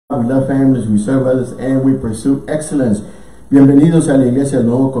We love families, we serve others, and we pursue excellence. Bienvenidos a la Iglesia del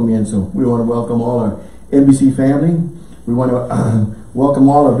Nuevo Comienzo. We want to welcome all our NBC family. We want to welcome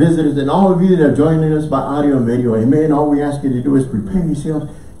all our visitors and all of you that are joining us by audio and video. Amen. All we ask you to do is prepare yourselves.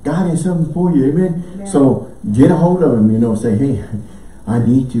 God has something for you. Amen. Amen. So get a hold of him, you know, say, hey, I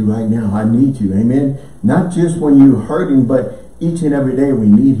need you right now. I need you. Amen. Not just when you're hurting, but each and every day we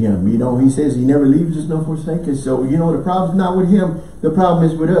need him. You know, he says he never leaves us nor forsakes us. So, you know, the problem's not with him. The problem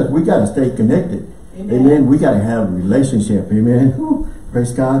is with us. We got to stay connected. Amen. Amen. We got to have a relationship. Amen. Woo.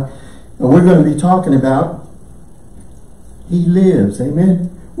 Praise God. And we're going to be talking about he lives.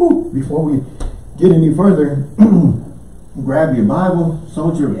 Amen. Woo. Before we get any further, grab your Bible,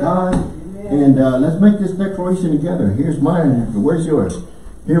 soldier of God, and let's make this declaration together. Here's mine. Where's yours?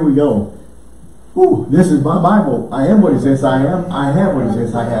 Here we go. Ooh, this is my Bible. I am what it says I am. I have what it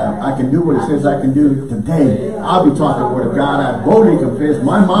says I have. I can do what it says I can do today. I'll be talking the word of God. I boldly confess.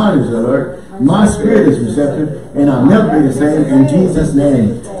 My mind is alert. My spirit is receptive. And I'll never be the same in Jesus'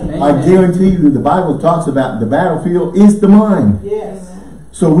 name. I guarantee you the Bible talks about the battlefield is the mind. Yes.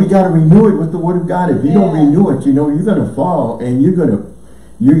 So we got to renew it with the word of God. If you don't renew it, you know, you're going to fall and you're going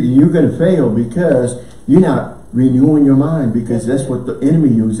to fail because you're not renewing your mind, because that's what the enemy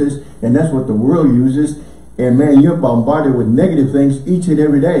uses and that's what the world uses. And man, you're bombarded with negative things each and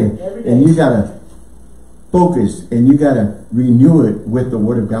every day. And you got to focus and you got to renew it with the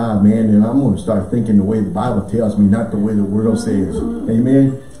word of God, man. And I'm going to start thinking the way the Bible tells me, not the way the world says.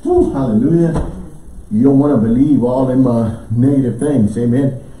 Amen. Woo, hallelujah. You don't want to believe all them negative things.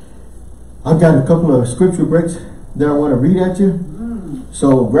 Amen. I've got a couple of scripture breaks that I want to read at you.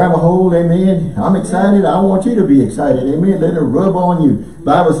 So grab a hold, amen. I'm excited. I want you to be excited, amen. Let it rub on you.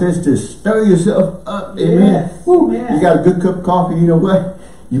 Bible says to stir yourself up, amen. Yes. You got a good cup of coffee, you know what?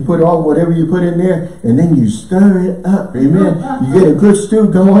 You put all whatever you put in there, and then you stir it up, amen. You get a good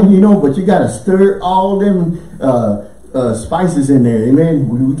stew going, you know, but you got to stir all them spices in there, amen.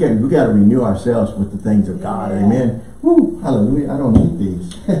 We got to renew ourselves with the things of God, amen. Woo, hallelujah. I don't need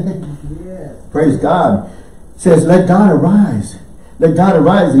these. Praise God. It says, let God arise. Let God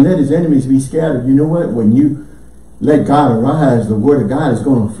arise and let his enemies be scattered. You know what? When you let God arise, the word of God is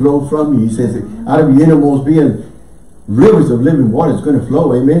going to flow from you. He says, out of your innermost being, rivers of living water is going to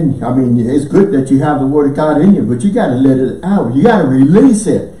flow. Amen. I mean, it's good that you have the word of God in you, but you got to let it out. You got to release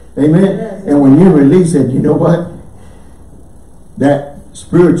it. Amen. Yes. And when you release it, you know what? That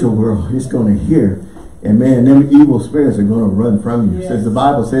spiritual world is going to hear. And man, them evil spirits are going to run from you. Yes. Says the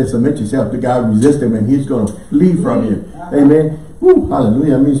Bible says, submit yourself to God, resist him, and he's going to flee from you. Amen. Woo,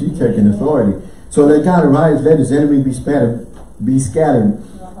 hallelujah. That means you're taking authority. So let God arise, let his enemy be scattered. Be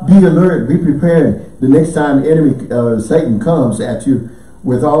alert, be prepared. The next time the enemy, Satan, comes at you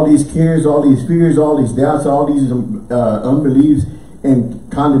with all these cares, all these fears, all these doubts, all these unbeliefs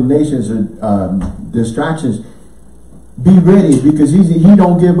and condemnations and distractions, be ready, because he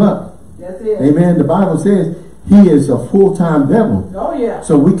don't give up. That's it. Amen. The Bible says he is a full-time devil. Oh yeah.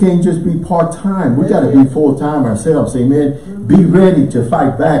 So we can't just be part-time. We got to be full-time ourselves. Amen. Be ready to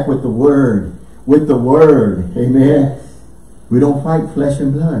fight back with the word. With the word. Amen. Yes. We don't fight flesh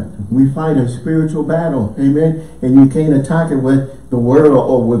and blood. We fight a spiritual battle. Amen. And you can't attack it with the world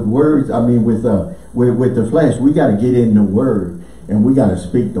or with words. I mean, with the flesh. We got to get in the word. And we got to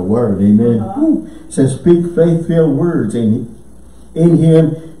speak the word. Amen. It says, speak faith-filled words. And in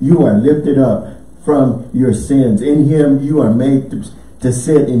him you are lifted up from your sins. In him you are made to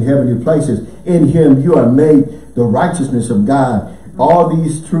sit in heavenly places. In him you are made the righteousness of God. All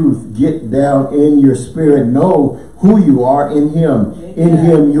these truths get down in your spirit. Know who you are in him. In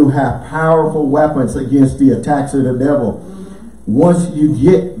him you have powerful weapons against the attacks of the devil. Once you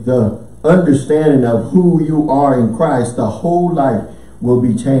get the understanding of who you are in Christ, the whole life will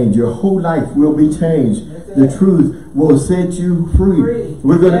be changed. Your whole life will be changed. The truth will set you free.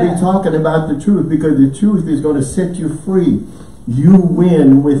 We're going to be talking about the truth, because the truth is going to set you free. You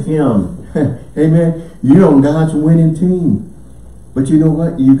win with him. Amen. You're on God's winning team. But you know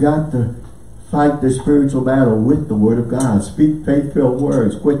what? You got to fight the spiritual battle with the word of God. Speak faith-filled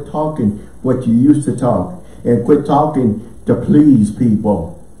words. Quit talking what you used to talk. And quit talking to please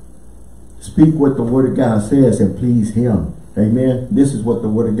people. Speak what the word of God says and please him. Amen. This is what the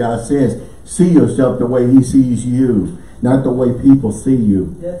word of God says. See yourself the way he sees you, not the way people see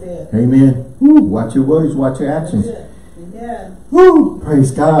you. That's it. Amen. Woo, watch your words, watch your actions. Yeah. Woo,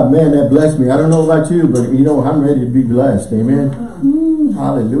 praise God. Man, that blessed me. I don't know about you, but you know, I'm ready to be blessed. Amen.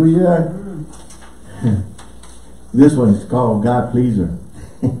 Hallelujah. This one is called God Pleaser.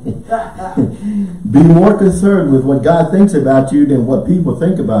 Be more concerned with what God thinks about you than what people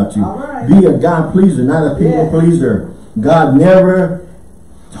think about you. Right. Be a God pleaser, not a people pleaser. God never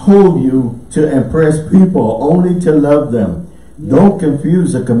told you to impress people, only to love them. Don't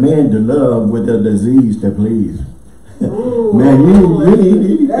confuse a command to love with a disease to please. Ooh, man, you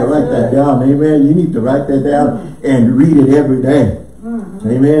need to write that down. Amen. You need to write that down and read it every day.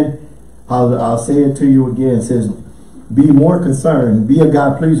 Amen. I'll say it to you again. It says, be more concerned, be a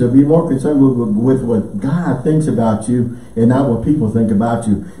God pleaser, be more concerned with what God thinks about you and not what people think about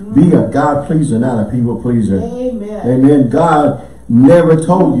you. Be a God pleaser, not a people pleaser. Amen. Amen. God never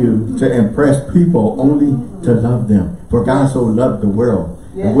told you to impress people, only to love them. For God so loved the world.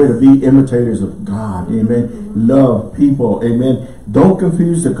 Yes. And we're to be imitators of God. Amen. Love people. Amen. Don't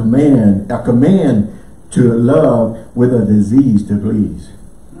confuse a command to love with a disease to please.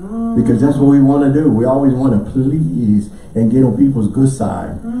 Because that's what we want to do. We always want to please and get on people's good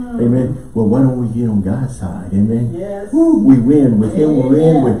side. Amen. Well, why don't we get on God's side? Amen. Yes. We win. With Him we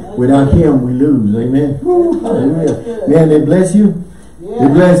win. Without Him we lose. Amen. Hallelujah. Man, they bless you. They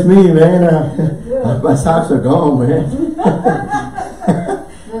bless me, man. My socks are gone, man.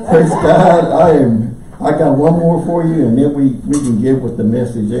 Praise God. I got one more for you, and then we can get with the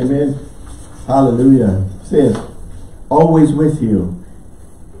message. Amen. Hallelujah. It says, always with you.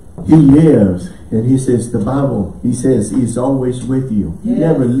 He lives, and he says, the Bible, he says he's always with you. He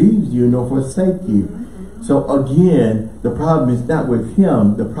never leaves you nor forsake you. So again, the problem is not with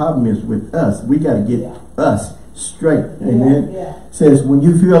him. The problem is with us. We got to get us straight. Amen. Says, when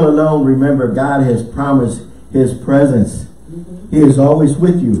you feel alone, remember God has promised his presence. He is always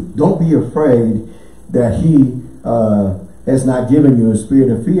with you. Don't be afraid that he has not given you a spirit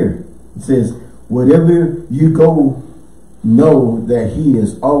of fear. It says, wherever you go, know that he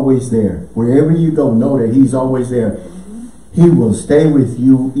is always there. Wherever you go, know that he's always there. He will stay with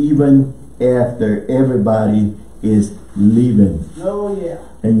you even after everybody is leaving. Oh, yeah.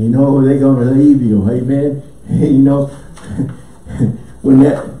 And you know they're going to leave you. Amen. You know, when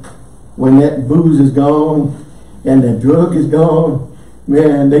that booze is gone and the drug is gone,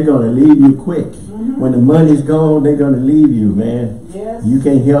 man, they're going to leave you quick. When the money's gone, they're going to leave you, man. Yes. You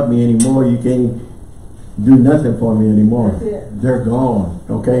can't help me anymore. You can't do nothing for me anymore. They're gone.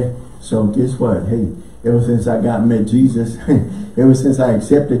 Okay. So guess what? Hey, ever since I met Jesus, ever since I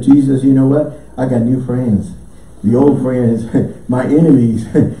accepted Jesus, you know what? I got new friends. The old friends, my enemies,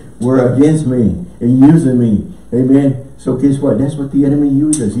 were against me and using me. Amen. So guess what? That's what the enemy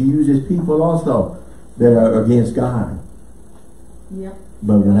uses. He uses people also that are against God. Yep.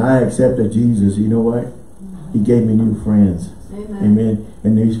 But when I accepted Jesus, you know what? He gave me new friends. Amen. Amen.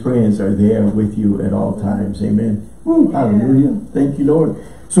 And these friends are there with you at all times. Amen. Woo, hallelujah. Thank you, Lord.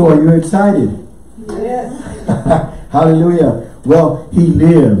 So are you excited? Yes. Hallelujah. Well, he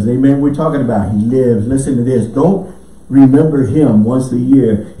lives. Amen. We're talking about he lives. Listen to this. Don't remember him once a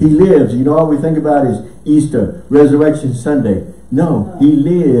year. He lives. You know, all we think about is Easter, Resurrection Sunday. No, he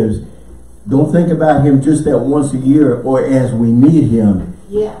lives. Don't think about him just that once a year or as we need him.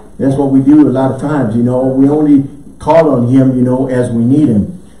 Yeah. That's what we do a lot of times. You know, we only call on him, you know, as we need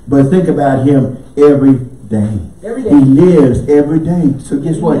him. But think about him every day. Every day. He lives every day. So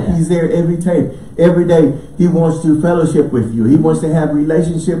guess what? He's there every day. Every day he wants to fellowship with you. He wants to have a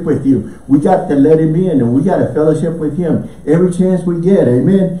relationship with you. We got to let him in and we got to fellowship with him every chance we get.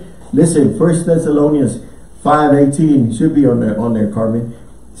 Amen. Listen, 1 Thessalonians 5:18 should be on there, Carmen.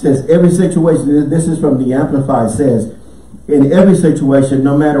 It says every situation, this is from the Amplified, says, in every situation,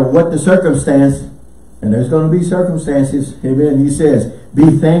 no matter what the circumstance, and there's going to be circumstances, amen, he says, be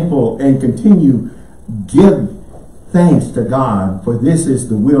thankful and continue, give thanks to God, for this is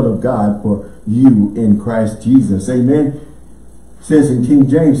the will of God for you in Christ Jesus. Amen. It says in King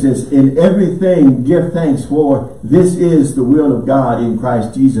James, says, in everything give thanks, for this is the will of God in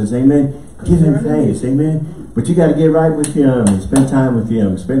Christ Jesus. Amen. Give him thanks. Amen. But you got to get right with him and spend time with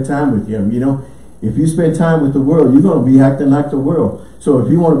him. Spend time with him. You know, if you spend time with the world, you're going to be acting like the world. So if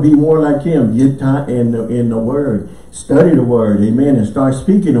you want to be more like him, get time in the word. Study the word. Amen. And start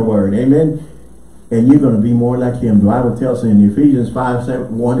speaking the word. Amen. And you're going to be more like him. The Bible tells us in Ephesians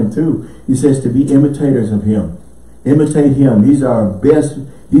 5:1 and 2, he says to be imitators of him. Imitate him. He's our best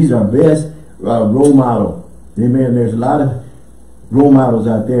role model. Amen. There's a lot of role models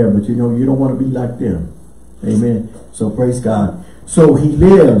out there, but you know, you don't want to be like them. Amen. So praise God. So he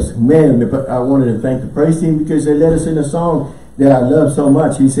lives. Man, I wanted to thank the praise team because they led us in a song that I love so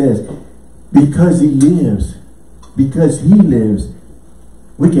much. He says, because he lives, we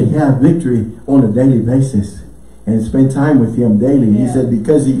can have victory on a daily basis and spend time with him daily. Yeah. He said,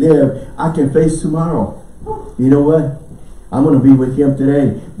 because he lived, I can face tomorrow. You know what? I'm going to be with him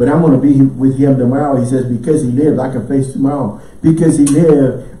today, but I'm going to be with him tomorrow. He says, because he lived, I can face tomorrow. Because he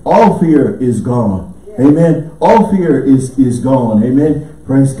lived, all fear is gone. Yeah. Amen. All fear is gone. Amen.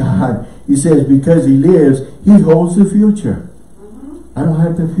 Praise God. He says, because he lives, he holds the future. I don't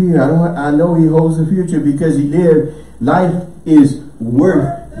have to fear. I know he holds the future because he lived. Life is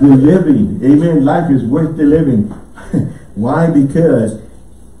worth the living. Amen. Life is worth the living. Why? Because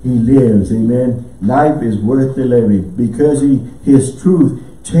he lives. Amen. Life is worth the living because his truth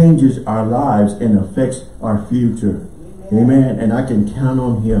changes our lives and affects our future. Amen. And I can count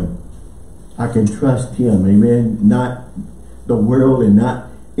on him. I can trust him. Amen. Not the world and not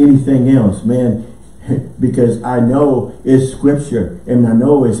anything else, man. Because I know it's scripture and I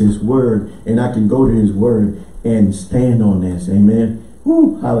know it's his word, and I can go to his word and stand on this. Amen.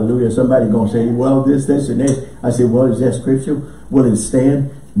 Woo, hallelujah. Somebody gonna say, well, this, and this. I say, well, is that scripture? Will it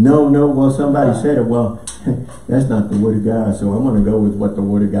stand? No. Well, somebody said it. Well, that's not the word of God. So I'm going to go with what the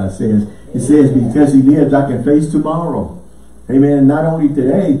word of God says. It says, because he lives, I can face tomorrow. Amen. Not only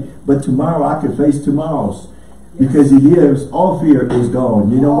today, but tomorrow I can face tomorrows. Because he lives, all fear is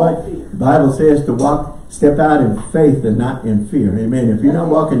gone. You know what? The Bible says to step out in faith and not in fear. Amen. If you're not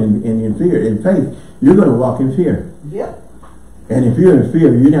walking in fear, in faith, you're going to walk in fear. Yep. And if you're in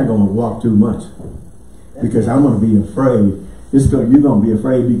fear, you're not going to walk too much. Because I'm going to be afraid. You're going to be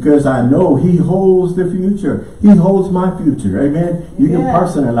afraid because I know he holds the future. He holds my future. Amen. You can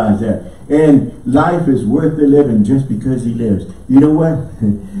personalize that. And life is worth the living just because he lives. You know what?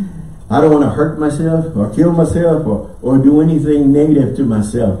 I don't want to hurt myself or kill myself or do anything negative to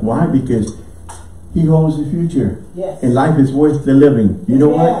myself. Why? Because he holds the future. Yes. And life is worth the living. You know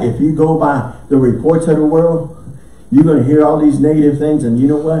what? If you go by the reports of the world, you're going to hear all these negative things. And you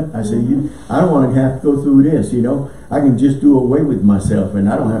know what? I say, I don't want to have to go through this, you know. I can just do away with myself and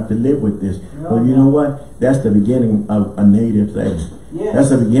I don't have to live with this. But you know what? That's the beginning of a negative thing. Yes. That's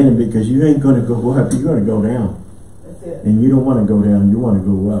the beginning, because you ain't going to go up. You're going to go down. And you don't want to go down, you want to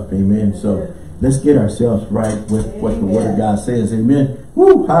go up. Amen. So let's get ourselves right with what the word of God says. Amen.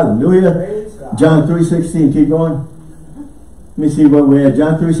 Woo, hallelujah. John 3:16, keep going. Let me see where we're at.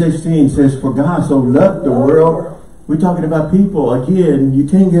 John 3:16 says, for God so loved the world. We're talking about people. Again, you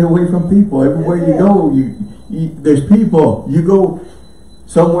can't get away from people. Everywhere you go, there's people. You go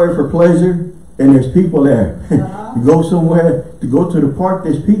somewhere for pleasure, and there's people there. You go somewhere to go to the park,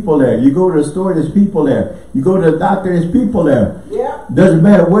 there's people there. You go to the store, there's people there. You go to the doctor, there's people there. Yeah. Doesn't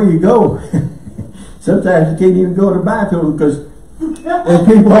matter where you go. Sometimes you can't even go to the bathroom because there's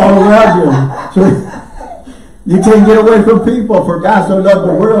people all around you. So you can't get away from people. For God so loved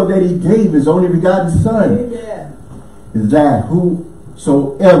the world that he gave his only begotten son. Amen. That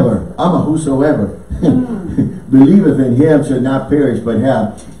whosoever, I'm a whosoever, believeth in him shall not perish but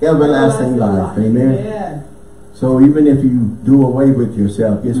have everlasting life. Amen. Yeah. So even if you do away with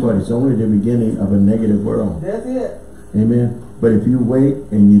yourself, guess what? It's only the beginning of a negative world. That's it. Amen. But if you wait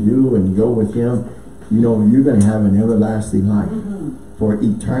and you do and you go with him, you know, you're going to have an everlasting life for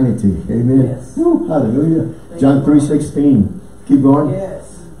eternity. Amen. Yes. Woo, hallelujah. John 3:16. Keep going.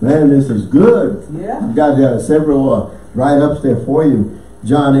 Yes. Man, this is good. Yeah. I've got several write-ups there for you.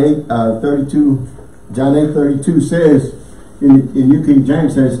 John 8:32. John 8:32 says, in New King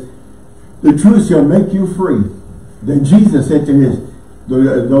James says, the truth shall make you free. Then Jesus said to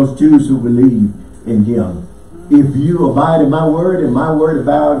those Jews who believe in him, if you abide in my word, and my word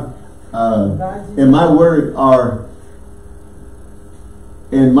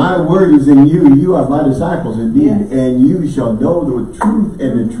is in you, you are my disciples indeed. Yes. And you shall know the truth,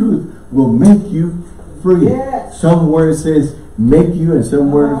 and the truth will make you free. Yes. Some word says make you, and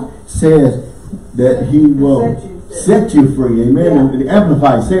some word says that he will set you free. Amen. Yeah. And the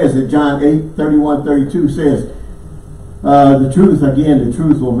Amplified says that John 8:31-32 says, the truth, again, the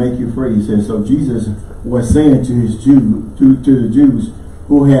truth will make you free. He says, so Jesus was saying to the Jews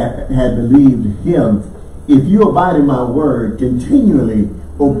who had believed him, if you abide in my word, continually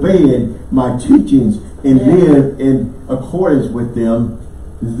obeying my teachings and live in accordance with them,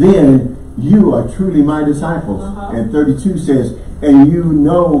 then you are truly my disciples. And 32 says, and you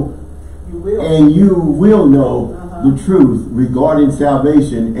will know the truth regarding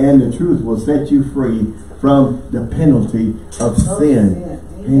salvation, and the truth will set you free from the penalty of sin.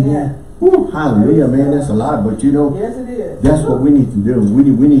 Amen. Woo, hallelujah, man. That's a lot, but you know, yes, it is. That's what we need to do.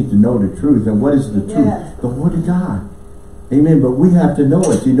 We need to know the truth. And what is the truth? The word of God. Amen. But we have to know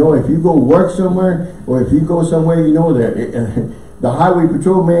it. You know, if you go work somewhere, or if you go somewhere, you know that the highway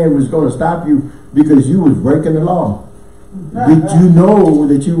patrolman was going to stop you because you was breaking the law. Did you know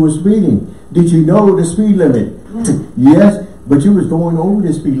that you were speeding? Did you know the speed limit? Yes, but you was going over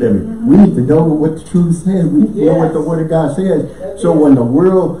the speed limit. We need to know what the truth says. We need to know what the word of God says. So when the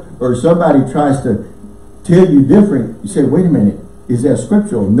world or somebody tries to tell you different, you say, wait a minute, is that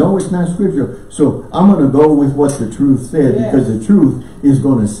scriptural? No, it's not scriptural. So I'm going to go with what the truth said, because the truth is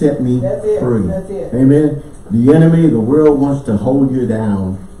going to set me free. That's it. Amen. The enemy, the world wants to hold you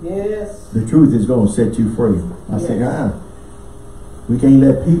down. Yes. The truth is going to set you free. I say, we can't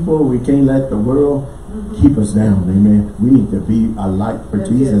let people, we can't let the world keep us down. Amen. We need to be a light for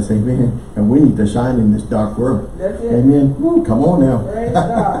Jesus. Amen. And we need to shine in this dark world. That's it. Amen. Woo, come on now. Praise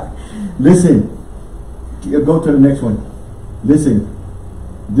God. Listen. Go to the next one. Listen.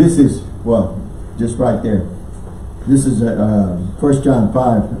 This is, well, just right there. This is 1 John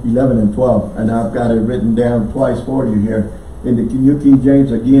 5, 11 and 12. And I've got it written down twice for you here. In the New King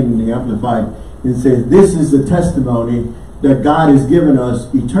James, again in the Amplified. It says, this is the testimony that God has given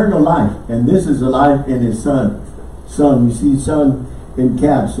us, eternal life. And this is the life in his Son. Son, you see Son in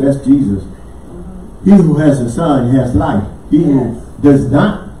caps, that's Jesus. He who has the Son has life. He who does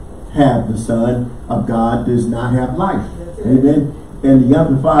not have the Son of God does not have life. Amen. And the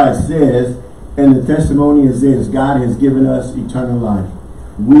Amplified says, and the testimony is this: God has given us eternal life.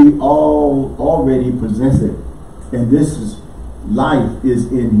 We all already possess it. And this life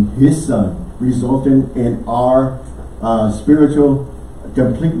is in his Son, resulting in our spiritual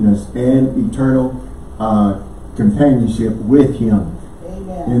completeness and eternal companionship with him.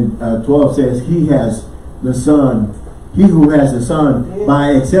 Amen. And 12 says, he has the Son. He who has the Son,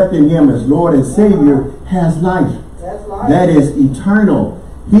 by accepting him as Lord and Savior, has life. That's life. That is eternal.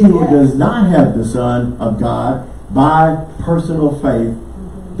 He who does not have the Son of God by personal faith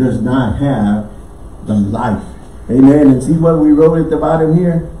does not have the life. Amen. And see what we wrote at the bottom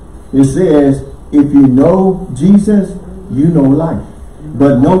here? It says, if you know Jesus, you know life.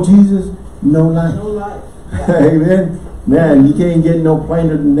 But know Jesus, no life. No life. Amen. Man, you can't get no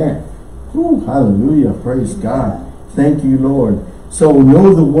plainer than that. Ooh, hallelujah. Praise God. Thank you, Lord. So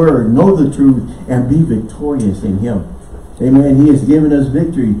know the word, know the truth, and be victorious in him. Amen. He has given us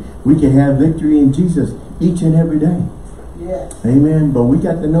victory. We can have victory in Jesus each and every day. Yes. Amen. But we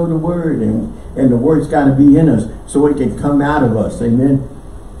got to know the word, and the word's got to be in us so it can come out of us. Amen.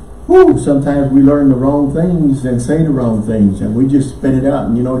 Woo, sometimes we learn the wrong things and say the wrong things, and we just spit it out.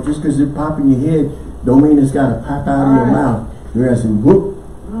 And you know, just because it pop in your head don't mean it's got to pop out of your mouth. You're going to say,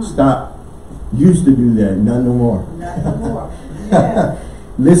 whoop, stop. Used to do that, none no more. Not no more. Yeah.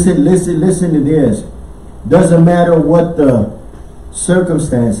 Listen to this. Doesn't matter what the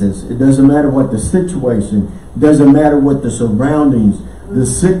circumstances, it doesn't matter what the situation, doesn't matter what the surroundings, the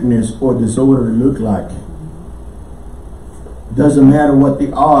sickness or disorder look like. Doesn't matter what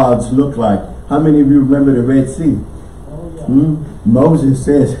the odds look like. How many of you remember the Red Sea? Oh, yeah. Moses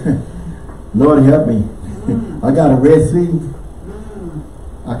says, Lord help me. I got a Red Sea.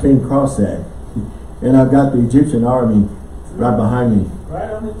 I can't cross that. And I've got the Egyptian army right behind me.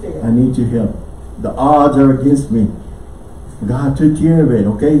 Right on the tail. I need your help. The odds are against me. God took care of it,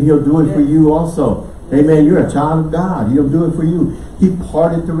 okay? He'll do it for you also. Amen. You're a child of God. He'll do it for you. He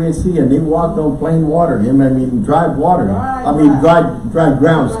parted the Red Sea and they walked on plain water. I mean, dry water. Dry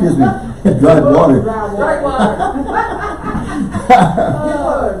ground, excuse me. Dry water. Dry water.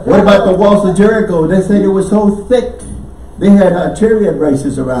 What about the walls of Jericho? They said it was so thick. They had chariot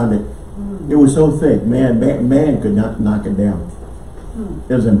races around it. It was so thick. Man could not knock it down.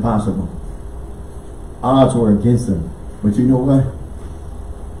 It was impossible. Odds were against them. But you know what?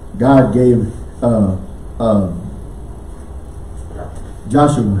 God gave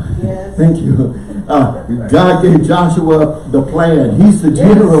Joshua. Yes. Thank you. God gave Joshua the plan. He's the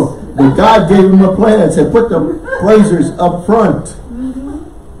general. But God gave him a plan. Said, put the blazers up front.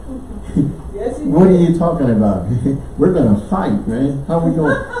 Yes, what are you talking about? We're going to fight, man. How are we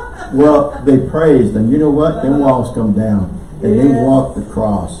going? Well, they praised. And you know what? Them walls come down. And they walked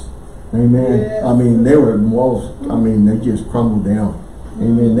across. Amen. Yes. I mean, they were walls. I mean, they just crumbled down.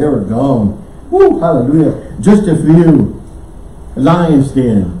 Amen. They were gone. Woo, hallelujah. Just a few. Lion's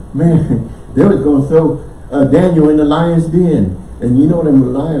den. Man, they was going to throw Daniel in the lion's den. And you know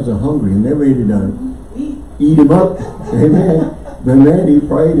them lions are hungry and they're ready to eat him up. Amen. But man, he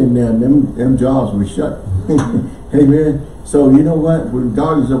prayed and them jaws were shut. Amen. So you know what?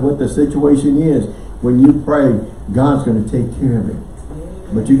 Regardless of what the situation is, when you pray, God's going to take care of it.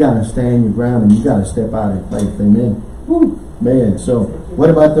 But you got to stand your ground and you got to step out in faith. Amen. Woo. Man, so what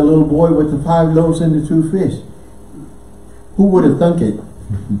about the little boy with the 5 loaves and the 2 fish? Who would have thunk it?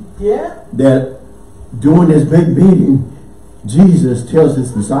 Yeah. That during this big meeting, Jesus tells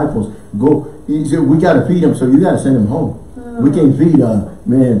his disciples, go, he said, we got to feed them, so you got to send them home. We can't feed,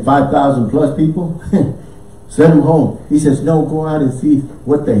 5,000 plus people. Send them home. He says, no, go out and see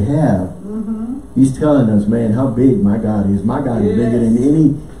what they have. He's telling us, man, how big my God is. My God is bigger than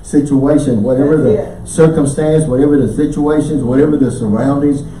situation, whatever the circumstance, whatever the situations, whatever the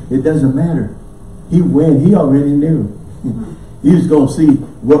surroundings, it doesn't matter. He went. He already knew. He was going to see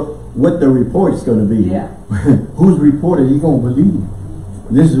what the report's going to be. Yeah. Whose report are you going to believe?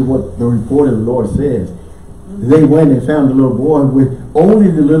 This is what the report of the Lord says. They went and found the little boy.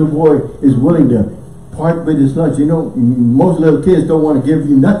 Only the little boy is willing to part with his lunch. You know, most little kids don't want to give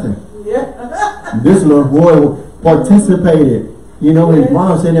you nothing. Yeah. This little boy participated. You know, his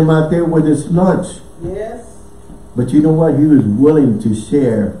mom sent him out there with his lunch. Yes. But you know what? He was willing to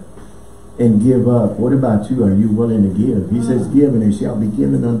share and give up. What about you? Are you willing to give? He says, give and it shall be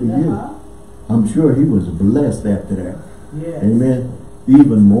given unto you. I'm sure he was blessed after that. Yes. Amen.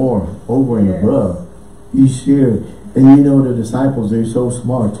 Even more, over and above. He shared. And you know, the disciples, they're so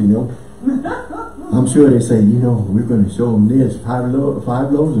smart, you know. I'm sure they say, you know, we're going to show him this. 5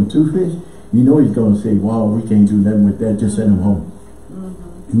 loaves and 2 fish. You know he's going to say, wow, we can't do nothing with that. Just send him home.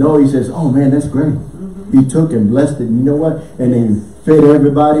 No, he says, oh man, that's great. He took and blessed it. You know what? And they fed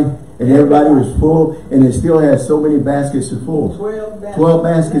everybody. And everybody was full. And they still had so many baskets full. 12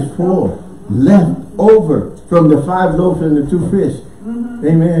 baskets full. Left over from the 5 loaves and the 2 fish.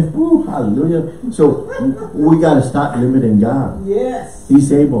 Amen. Woo, hallelujah. So we got to stop limiting God. Yes.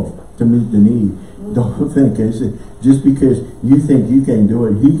 He's able to meet the need. Don't think it's just because you think you can't do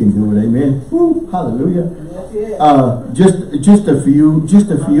it, he can do it. Amen. Woo, hallelujah. Just a few.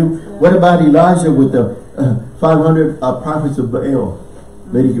 What about Elijah with the 500 prophets of Baal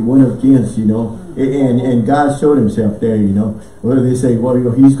that he went against, you know? And God showed himself there, you know. Well, they say, well,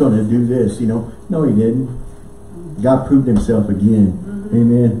 he's going to do this, you know. No, he didn't. God proved himself again.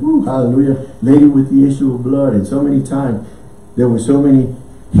 Amen. Woo, hallelujah. Lady with the issue of blood. And so many times, there were so many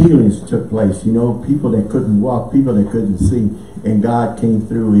healings took place. You know, people that couldn't walk, people that couldn't see. And God came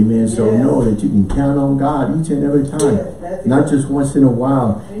through. Amen. So know that you can count on God each and every time. Not just once in a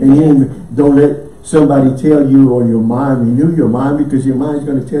while. Amen. And don't let somebody tell you, or your mind, renew your mind, because your mind's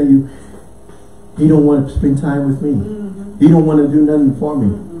going to tell you, he don't want to spend time with me. He don't want to do nothing for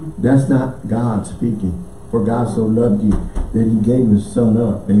me. That's not God speaking. For God so loved you that he gave his son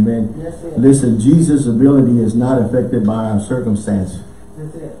up. Amen. Listen, Jesus' ability is not affected by our circumstance.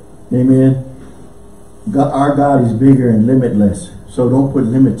 That's it. Amen. God, our God is bigger and limitless. So don't put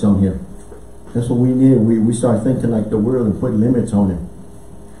limits on him. That's what we need. We start thinking like the world and put limits on him.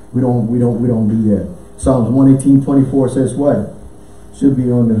 We don't do that. Psalms 118:24 says what? Should be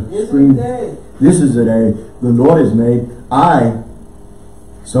on the screen. This is the day the Lord has made.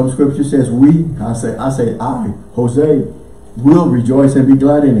 Some scripture says I, Jose, will rejoice and be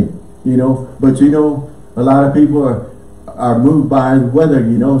glad in it. You know, but you know, a lot of people are moved by the weather,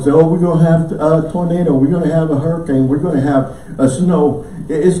 you know. So, oh, we're going to have a tornado, we're going to have a hurricane, we're going to have a snow.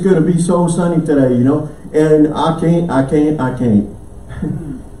 It's going to be so sunny today, you know. And I can't.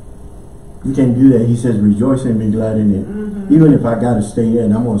 You can't do that. He says, rejoice and be glad in it. Even if I got to stay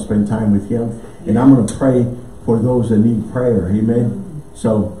in, I'm going to spend time with him. And I'm going to pray for those that need prayer. Amen.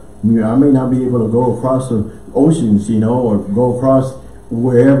 So, I may not be able to go across the oceans, you know, or go across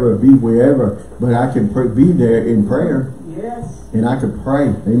wherever, but I can be there in prayer. Yes. And I can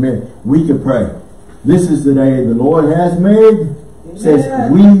pray. Amen. We can pray. This is the day the Lord has made.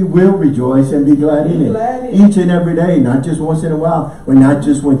 Says we will rejoice and be glad in it. Each and every day, not just once in a while, or not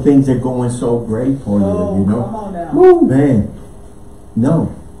just when things are going so great for you, you know. Come on now. Woo, man.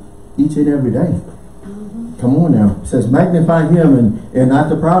 No. Each and every day. Come on now. It says magnify him and not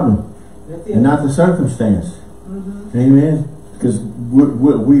the problem. And not the circumstance. Amen. Because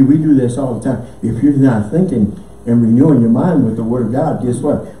we do this all the time. If you're not thinking and renewing your mind with the word of God, guess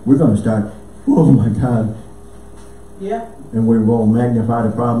what? We're going to start, oh my God. Yeah. And we will magnify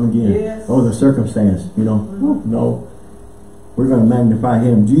the problem again. Yes. Oh, the circumstance, you know. No. We're going to magnify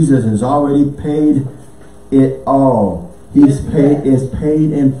him. Jesus has already paid it all. It's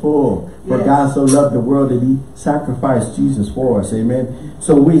paid in full. For God so loved the world that he sacrificed Jesus for us. Amen.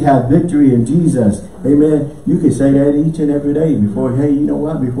 So we have victory in Jesus. Amen. You can say that each and every day before, hey, you know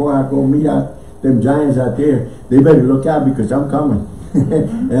what? Before I go meet out them giants out there, they better look out because I'm coming.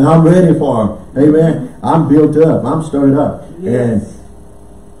 And I'm ready for them. Amen. I'm built up. I'm stirred up. And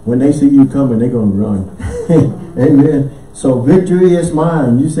when they see you coming, they're going to run. Amen. So victory is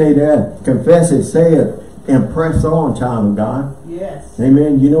mine. You say that. Confess it. Say it. And press on, child of God. Yes.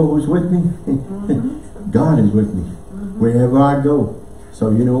 Amen. You know who's with me? God is with me. Wherever I go. So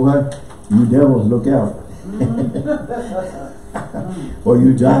you know what? You devils, look out. Or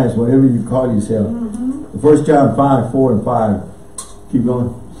you giants, whatever you call yourself. 1 John 5:4-5. Keep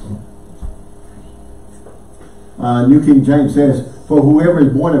going. New King James says, for whoever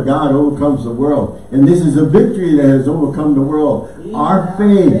is born of God overcomes the world. And this is a victory that has overcome the world. Our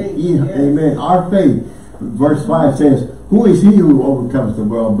faith. Yes. Amen. Our faith. Verse 5 says, who is he who overcomes the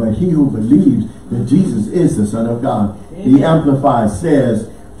world but he who believes that Jesus is the Son of God? Amen. The Amplified says,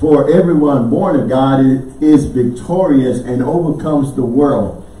 for everyone born of God is victorious and overcomes the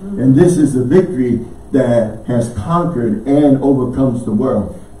world. And this is the victory that has conquered and overcomes the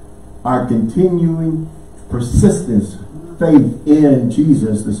world. Our continuing persistence, faith in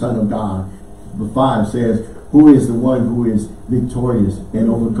Jesus, the Son of God. The 5 says, who is the one who is victorious and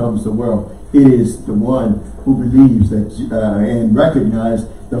overcomes the world? It is the one who believes that and recognizes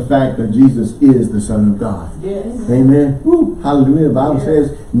the fact that Jesus is the Son of God. Yes. Amen. Woo. Hallelujah. The Bible Yes.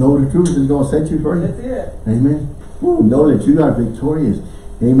 says, know the truth is going to set you free. That's it. Amen. Woo. Know that you are victorious.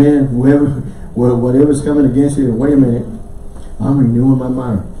 Amen. Whatever's coming against you, wait a minute. I'm renewing my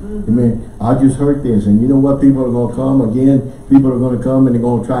mind. Amen. I just heard this. And you know what? People are going to come again. People are going to come and they're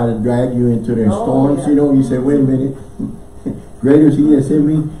going to try to drag you into their storms. Yeah. You know, you say, wait a minute. Greater is he that's in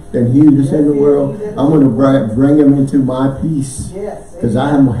me than he that's in the world. I'm going to bring him into my peace. Yes. Because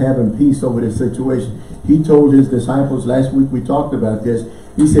I am having peace over this situation. He told his disciples, last week we talked about this.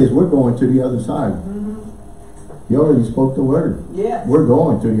 He says, we're going to the other side. He already spoke the word. Yes. We're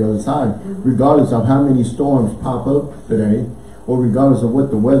going to the other side. Regardless of how many storms pop up today, or regardless of what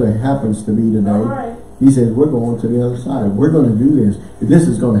the weather happens to be today. Right. He says, we're going to the other side. We're going to do this. This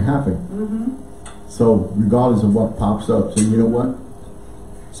is going to happen. So regardless of what pops up. So you know what?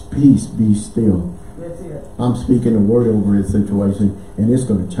 Peace, be still. That's it. I'm speaking the word over his situation, and it's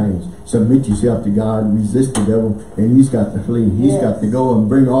going to change. Submit yourself to God, resist the devil, and he's got to flee. He's got to go and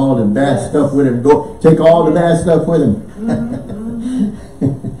bring all the bad stuff with him. Go take all the bad stuff with him.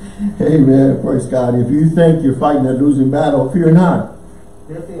 Amen. Praise God. If you think you're fighting a losing battle, fear not.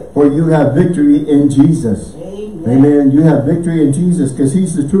 That's it. For you have victory in Jesus. Amen. Amen. You have victory in Jesus because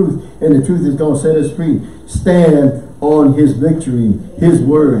he's the truth, and the truth is going to set us free. Stand on his victory, his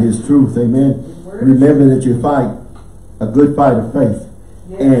word, his truth. Amen. Remember that you fight a good fight of faith.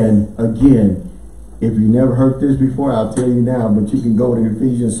 Yes. And again, if you never heard this before, I'll tell you now, but you can go to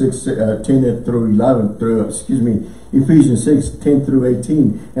Ephesians 6, 10 through 11, Ephesians 6, 10 through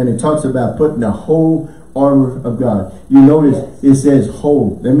 18, and it talks about putting the whole armor of God. You notice it says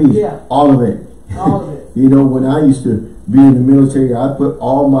whole. That means all of it. All of it. You know, when I used to be in the military, I put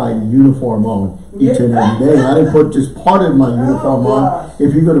all my uniform on each and every day. I didn't put just part of my uniform on.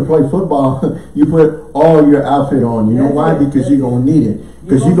 If you're going to play football, you put all your outfit on. You know why? Because you're going to need it.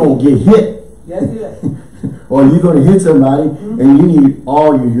 Because you're going to get hit. That's it. Or you're going to hit somebody and you need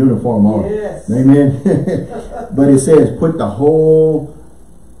all your uniform on. Yes. Amen. But it says put the whole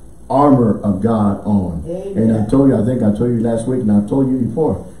armor of God on. Amen. And I told you, I think I told you last week and I told you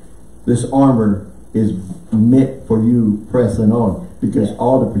before, this armor is meant for you pressing on because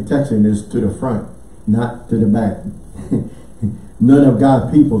all the protection is to the front, not to the back. None of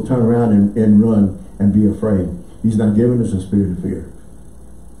God's people turn around and run and be afraid. He's not giving us a spirit of fear,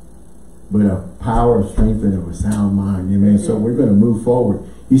 but a power of strength and of a sound mind. Amen. So we're going to move forward.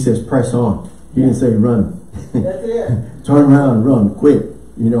 He says press on. He didn't say run. That's it. Turn around and run, quit.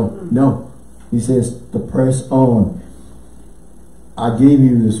 You know, no. He says to press on. I gave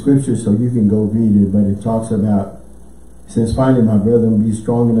you the scripture so you can go read it, but it talks about, it says, finally, my brethren, be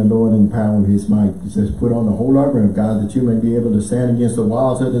strong in the Lord and power of his might. It says, put on the whole armor of God that you may be able to stand against the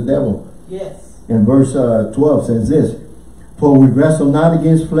wiles of the devil. Yes. And verse 12 says this, for we wrestle not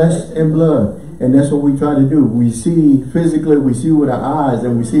against flesh and blood. And that's what we try to do. We see physically, we see with our eyes,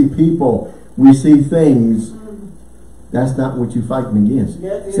 and we see people, we see things. That's not what you're fighting against.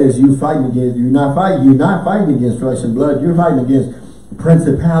 It says you're fighting against, you're not fighting against flesh and blood. You're fighting against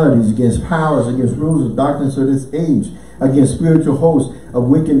principalities, against powers, against rulers of darkness of this age, against spiritual hosts of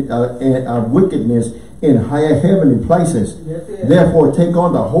wickedness in higher heavenly places. Therefore, take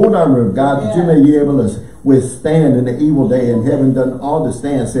on the whole armor of God that you may be able to withstand in the evil day. And having done all to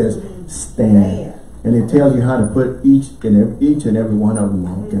stand, says stand. And it tells you how to put each and every one of them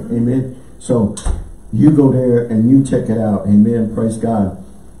on. Okay? Amen. So you go there and you check it out. Amen. Praise God.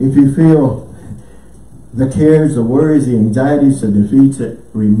 If you feel the cares, the worries, the anxieties, the defeats,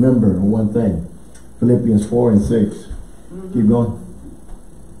 remember one thing. Philippians 4 and 6. Keep going.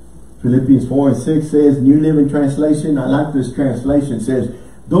 Philippians 4 and 6 says, New Living Translation. I like this translation. It says,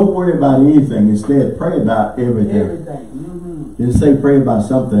 don't worry about anything. Instead, pray about everything. It didn't say pray about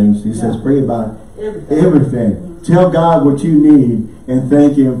some things. He says pray about everything. Tell God what you need and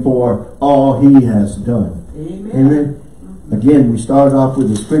thank him for all he has done. Amen. Again, we start off with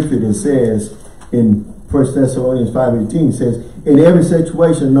the scripture that says in 1 Thessalonians 5:18 says, in every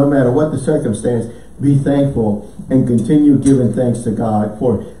situation, no matter what the circumstance, be thankful and continue giving thanks to God,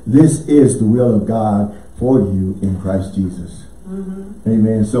 for this is the will of God for you in Christ Jesus.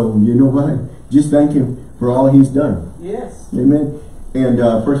 Amen. So you know what? Just thank him for all he's done. Yes. Amen. And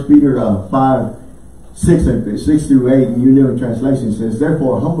 1 Peter 5, 6 through 8, in New Living Translation says,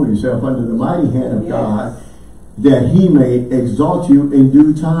 therefore humble yourself under the mighty hand of God, that he may exalt you in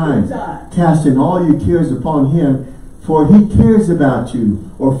due time, casting all your cares upon him, for he cares about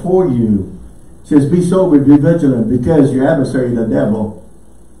you, or for you. It says, be sober, be vigilant, because your adversary, the devil,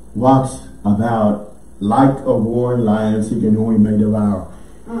 walks about like a roaring lion, seeking whom he may devour.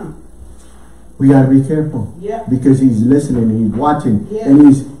 We got to be careful, because he's listening and he's watching, and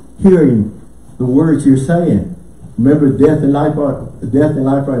he's hearing the words you're saying. Remember, death and life are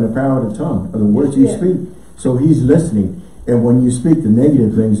in the power of the tongue, of the words you speak. So he's listening, and when you speak the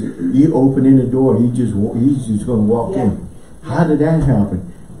negative things, you opening the door. He's just going to walk in. How did that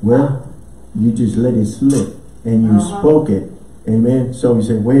happen? Well, you just let it slip, and you spoke it. Amen. So you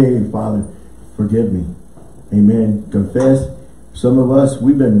say, wait, Father, forgive me. Amen. Confess. Some of us,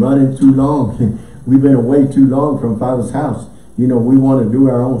 we've been running too long. We've been away too long from Father's house. You know, we want to do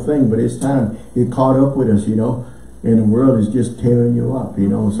our own thing, but it's time. It caught up with us, you know, and the world is just tearing you up, you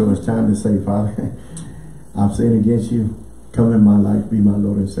know. So it's time to say, Father, I've sinned against you. Come in my life, be my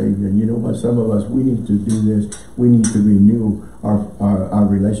Lord and Savior. And you know what? Some of us, we need to do this. We need to renew our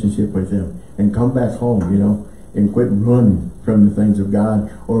relationship with him and come back home, you know, and quit running from the things of God.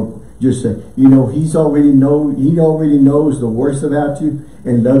 Or just say, you know, he already knows the worst about you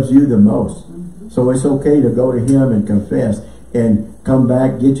and loves you the most. So it's okay to go to him and confess and come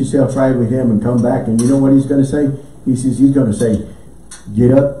back, get yourself right with him and come back. And you know what he's going to say? He's going to say,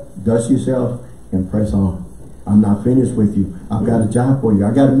 get up, dust yourself, and press on. I'm not finished with you. I've got a job for you.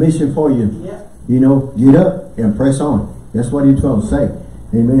 I got a mission for you. You know, get up and press on. That's what he's going to say.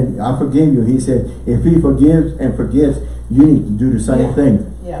 Amen. I forgive you. He said, if he forgives and forgets, you need to do the same thing.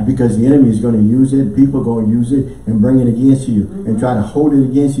 Because the enemy is going to use it. People are going to use it and bring it against you and try to hold it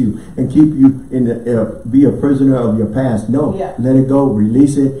against you and keep you in the, be a prisoner of your past. No, let it go.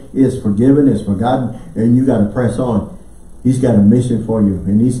 Release it. It's forgiven. It's forgotten. And you got to press on. He's got a mission for you.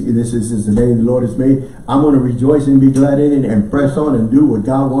 And this is the day the Lord has made. I'm going to rejoice and be glad in it and press on and do what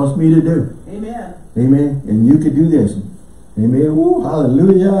God wants me to do. Amen. Amen. And you can do this. Amen. Woo,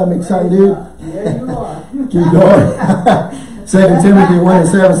 hallelujah. I'm excited. Yeah, you are. Keep going. 2 Timothy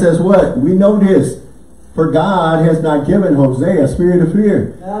 1:7 says what? We know this. For God has not given Jose a spirit of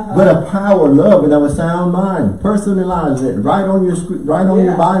fear, but a power, love, and of a sound mind. Personalize it. Write on your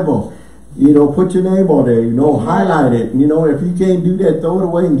your Bible. You know, put your name on there. You know, highlight it. You know, if you can't do that, throw it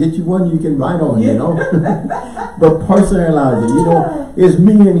away and get you one you can write on. You know, but personalize it. You know, it's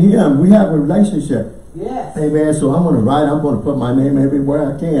me and him. We have a relationship. Yes. Amen. So I'm going to write. I'm going to put my name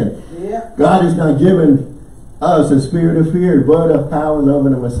everywhere I can. God is not giving us a spirit of fear, but of power, love,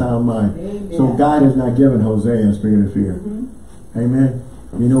 and of a sound mind. Amen. So God has not given Jose a spirit of fear. Amen.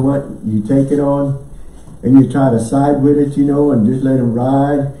 You know what? You take it on and you try to side with it, you know, and just let him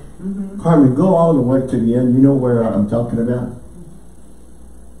ride. Carmen, go all the way to the end. You know where I'm talking about?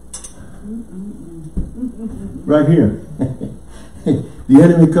 Right here. The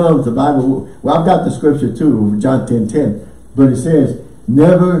enemy comes, the Bible. Well, I've got the scripture too, John 10:10. But it says,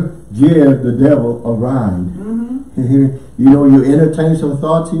 never give the devil a ride. You know, you entertain some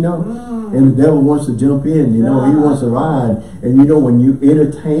thoughts, you know, and the devil wants to jump in, you know, he wants to ride. And you know, when you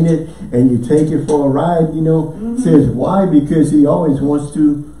entertain it and you take it for a ride, you know, says why? Because he always wants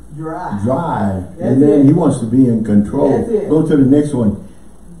to drive. And then he wants to be in control. Go to the next one.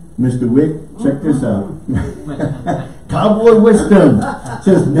 Mr. Wick, check this out. Cowboy wisdom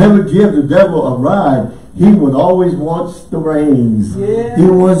says never give the devil a ride. He would always wants the reins. He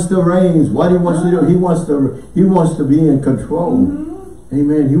wants the reins. What he wants to do? He wants to be in control.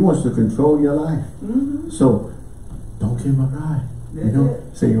 Amen. He wants to control your life. So don't give him a ride. You know,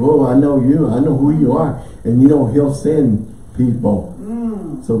 say, oh, I know you. I know who you are. And you know, he'll send people.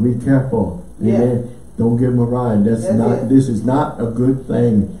 So be careful. Amen. Don't give him a ride. This is not a good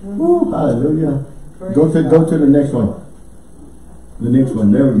thing. Woo, hallelujah. Go to the next one. The next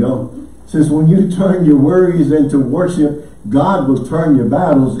one. There we go. It says when you turn your worries into worship, God will turn your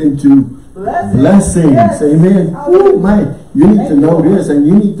battles into blessings. Amen. Woo, man, you need to know this, and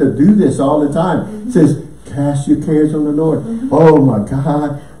you need to do this all the time. It says, cast your cares on the Lord. Oh my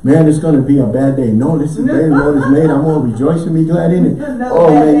God. Man, it's going to be a bad day. No, this is the day the Lord has made. I'm going to rejoice and be glad in it.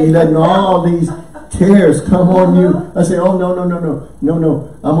 Oh man, you letting all these cares come on you. I say, oh no.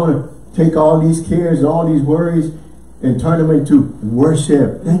 I'm going to take all these cares and all these worries and turn them into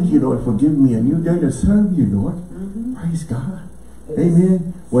worship. Thank you, Lord, for giving me a new day to serve you, Lord. Praise God.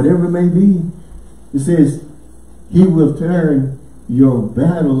 Amen. Whatever it may be. It says, he will turn your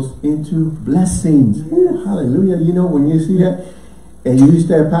battles into blessings. Ooh, hallelujah. You know, when you see that, and you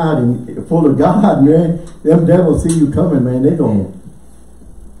step out and full of God, man, them devils see you coming, man, they're going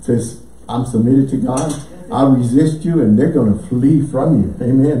to say, I'm submitted to God, I resist you, and they're going to flee from you.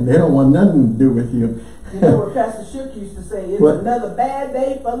 Amen. They don't want nothing to do with you. You know what Pastor Shook used to say, it's another bad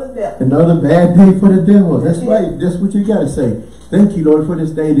day for the devil. Another bad day for the devil. That's right. That's what you got to say. Thank you, Lord, for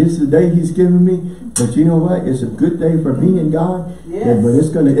this day. This is the day He's given me. But you know what? It's a good day for me and God. Yes. Yeah, but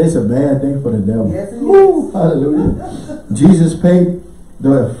it's a bad day for the devil. Yes, it Woo, is. hallelujah. Jesus paid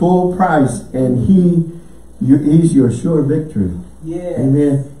the full price, and He's your sure victory. Yes.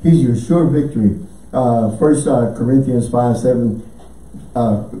 Amen. He's your sure victory. 1 Corinthians 5:7.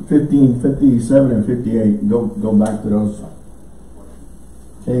 15, 57, and 58. Go back to those.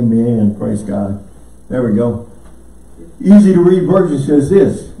 Amen. Praise God. There we go. Easy to read version says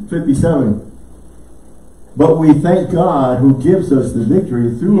this, 57. But we thank God who gives us the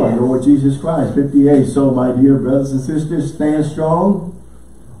victory through our Lord Jesus Christ. 58. So my dear brothers and sisters, stand strong.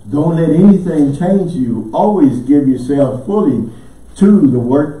 Don't let anything change you. Always give yourself fully to the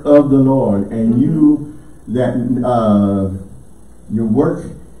work of the Lord. And you that your work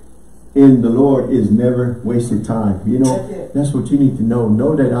in the Lord is never wasted time. You know, that's what you need to know.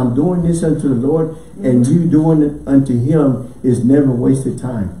 Know that I'm doing this unto the Lord, and you doing it unto Him is never wasted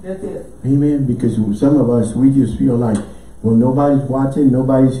time. That's it. Amen. Because some of us, we just feel like, well, nobody's watching,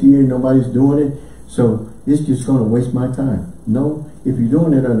 nobody's here, nobody's doing it, so it's just going to waste my time. No, if you're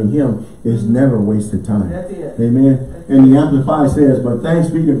doing it unto Him, it's never wasted time. That's it. Amen. And the Amplified says, but thanks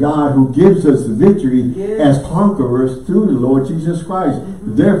be to God who gives us the victory as conquerors through the Lord Jesus Christ.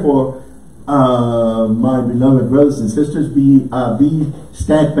 Therefore, my beloved brothers and sisters, be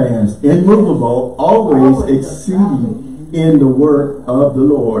steadfast, immovable, always exceeding in the work of the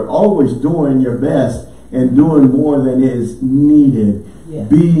Lord, always doing your best and doing more than is needed. Yes.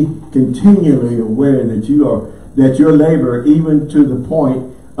 Be continually aware that your labor, even to the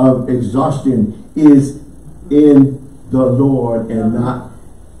point of exhaustion, is in the Lord and not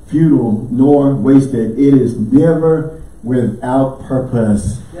futile nor wasted. It is never without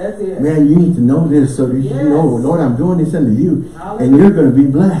purpose. That's it. Man, you need to know this so that you know, Lord, I'm doing this unto you. Hallelujah. And you're going to be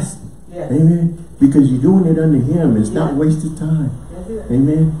blessed. Yes. Amen. Because you're doing it unto Him. It's not wasted time. That's it.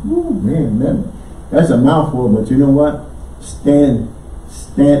 Amen. Ooh, man, that's a mouthful, but you know what?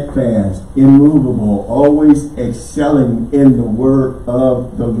 Steadfast, immovable, always excelling in the work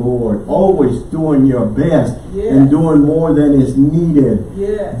of the Lord, always doing your best and doing more than is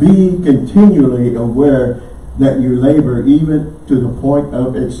needed. Be continually aware that your labor, even to the point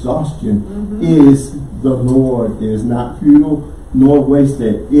of exhaustion, is the Lord. It is not futile nor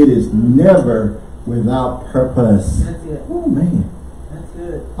wasted. It is never without purpose. That's it. Oh man, that's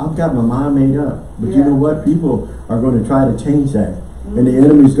good. I've got my mind made up, but you know what? People are going to try to change that. And the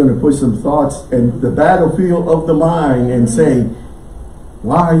enemy is going to put some thoughts in the battlefield of the mind and say,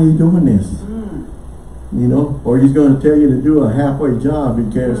 why are you doing this? You know, or he's going to tell you to do a halfway job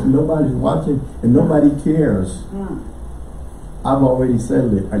because nobody's watching and nobody cares. I've already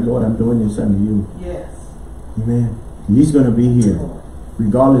settled it. Lord, I'm doing this unto you. Yes. Amen. He's going to be here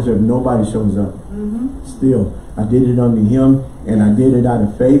regardless if nobody shows up. Still, I did it unto Him and I did it out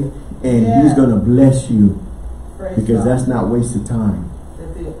of faith, and He's going to bless you. Because that's not wasted time.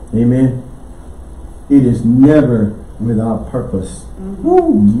 That's it. Amen. It is never without purpose.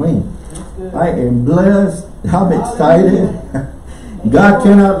 Woo, man. I am blessed. I'm excited. God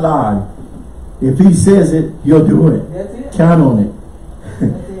cannot lie. If He says it, He'll do it. That's it. Count on it.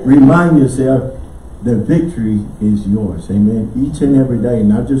 Remind yourself the victory is yours. Amen. Each and every day.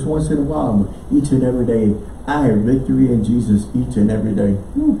 Not just once in a while, but each and every day. I have victory in Jesus each and every day.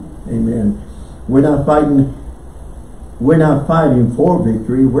 Woo. Amen. We're not fighting for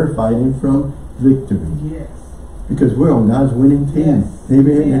victory, we're fighting from victory. Yes. Because we're on God's winning team. Yes.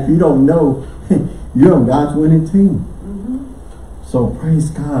 Amen. Yes. If you don't know, you're on God's winning team. So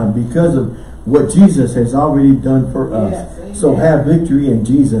praise God because of what Jesus has already done for us. Yes. So have victory in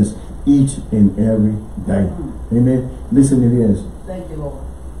Jesus each and every day. Amen. Listen to this. Thank you, Lord.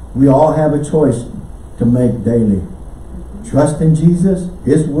 We all have a choice to make daily. Trust in Jesus,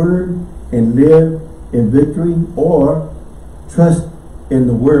 His word, and live in victory, or trust in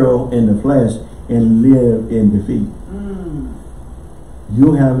the world, in the flesh, and live in defeat.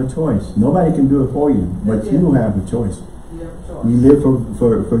 You have a choice. Nobody can do it for you, but you have a choice. You live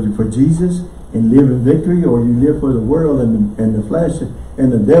for Jesus and live in victory, or you live for the world and the flesh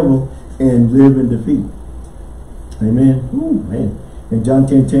and the devil and live in defeat. Amen. Ooh, man. And John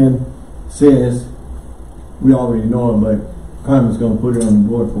 10:10 says, we already know it, but Carmen's going to put it on the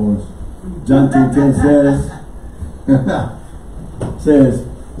board for us. John 10:10 says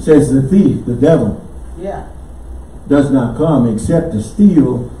the thief, the devil, does not come except to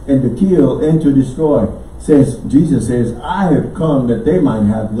steal and to kill and to destroy. Jesus says, I have come that they might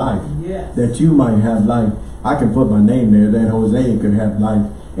have life, that you might have life. I can put my name there, that Jose could have life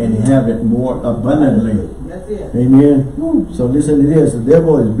and have it more abundantly. That's it. Amen. So listen to this. The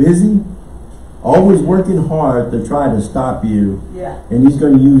devil is busy, always working hard to try to stop you. And he's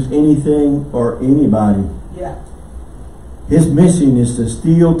going to use anything or anybody. His mission is to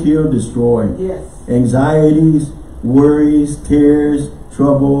steal, kill, destroy. Anxieties, worries, cares,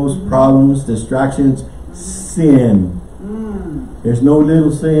 troubles, problems, distractions, sin. There's no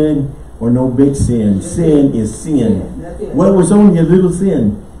little sin or no big sin. Sin is sin. What was only a little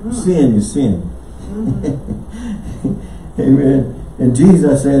sin? Sin is sin. Amen. And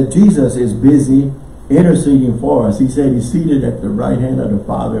Jesus said, Jesus is busy interceding for us. He said he's seated at the right hand of the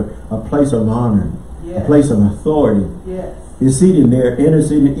Father, a place of honor, a place of authority. He's seated there,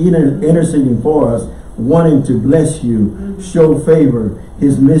 interceding for us, wanting to bless you, show favor.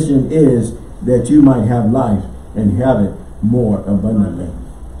 His mission is that you might have life and have it more abundantly.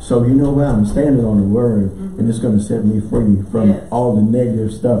 So you know what? I'm standing on the word, and it's going to set me free from all the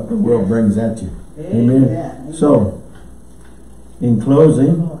negative stuff the world brings at you. Amen. So, in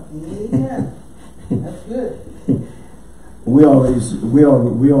closing, that's good. we already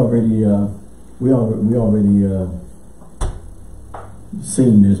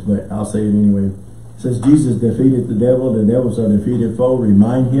seen this, but I'll say it anyway. It says Jesus defeated the devil's a defeated foe.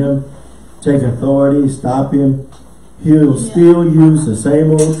 Remind him, take authority, stop him. He'll still use the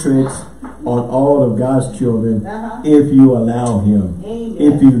same old tricks on all of God's children if you allow him,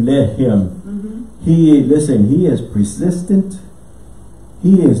 if you let him. He is persistent,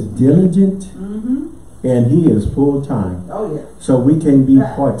 he is diligent, and he is full-time. So we can't be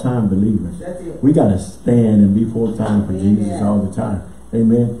part-time believers. We got to stand and be full-time for Jesus all the time.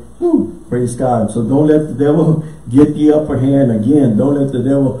 Amen. Woo, praise God. So don't let the devil get the upper hand again. Don't let the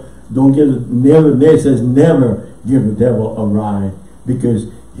devil, it says never give the devil a ride, because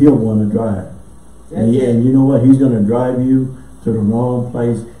he'll want to drive. And you know what? He's going to drive you to the wrong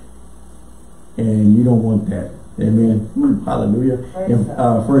place, and you don't want that. Amen. Hallelujah. And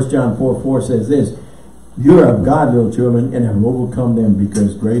 1 John 4:4 says this, you are of God, little children, and have overcome them,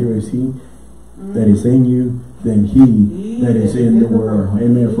 because greater is he that is in you than he that is in the world.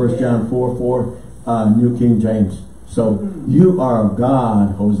 Amen. 1 John 4:4, New King James. So you are of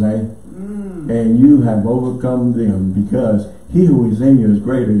God, Jose, and you have overcome them, because he who is in you is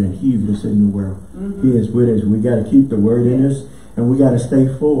greater than he who is in the world. He is with us. We got to keep the word in us, and we got to stay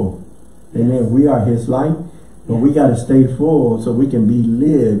full. Amen. We are his light, but we got to stay full so we can be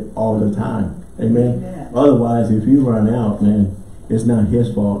lit all the time. Amen. Otherwise, if you run out, man, it's not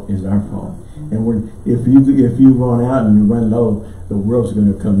his fault, it's our fault. And if you run out and you run low, the world's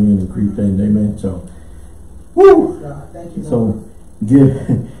going to come in and creep in. Amen. So, woo! Thank you, so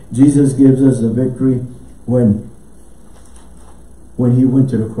Jesus gives us a victory when he went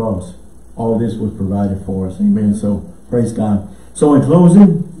to the cross. All this was provided for us. Amen. So praise God. So in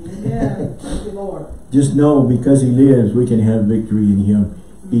closing, thank you, Lord. Just know, because he lives, we can have victory in him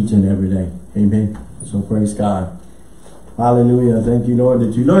each and every day. Amen. So praise God. Hallelujah. Thank you, Lord,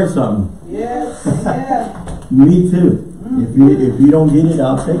 that you learned something. Yes. Me too. If you don't get it,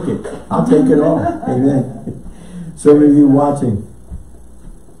 I'll take it. I'll take it all. Amen. Some of you watching,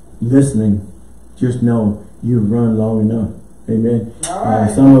 listening, just know you've run long enough. Amen.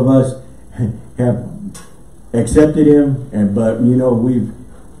 Some of us have accepted him, but you know, we've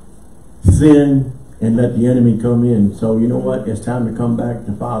sinned and let the enemy come in. So you know what? It's time to come back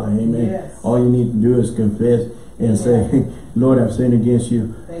to Father. Amen. All you need to do is confess and say, Lord, I've sinned against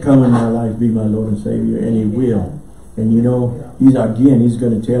you. Come in my life, be my Lord and Savior. And he will. And you know, he's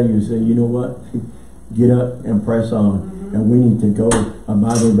going to tell you, say, you know what? Get up and press on. And we need to go a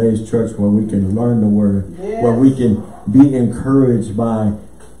Bible-based church where we can learn the word, where we can be encouraged by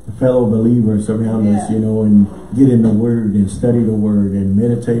fellow believers around us, you know, and get in the word and study the word and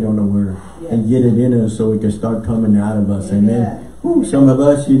meditate on the word and get it in us so it can start coming out of us. Amen. Ooh, some of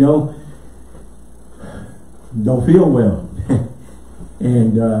us, you know, don't feel well.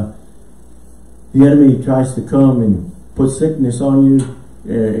 And the enemy tries to come and put sickness on you,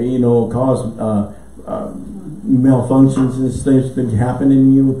 you know, cause malfunctions and stuff that happen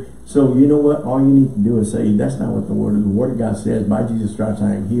in you. So you know what? All you need to do is say, that's not what the word of God says. By Jesus' stripes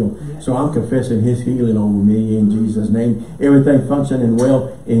I am healed. So I'm confessing his healing over me in Jesus' name. Everything functioning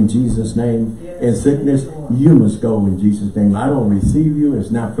well in Jesus' name. And sickness, you must go in Jesus' name. I don't receive you. It's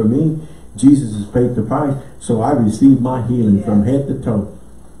not for me. Jesus has paid the price. So I receive my healing from head to toe.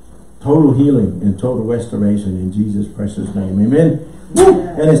 Total healing and total restoration in Jesus' precious name. Amen.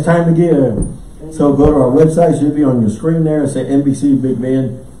 And it's time to give. So go to our website. It should be on your screen there. Say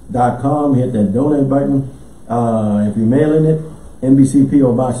NBCBigBend.com. Hit that donate button. If you're mailing it, NBC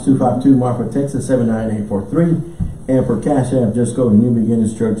P.O. Box 252, Marfa, Texas 79843. And for Cash App, just go to New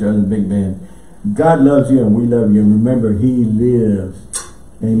Beginnings Church of the Big Bend. God loves you and we love you. And remember, He lives.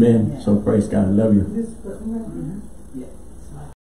 Amen. So praise God. I love you. Yeah.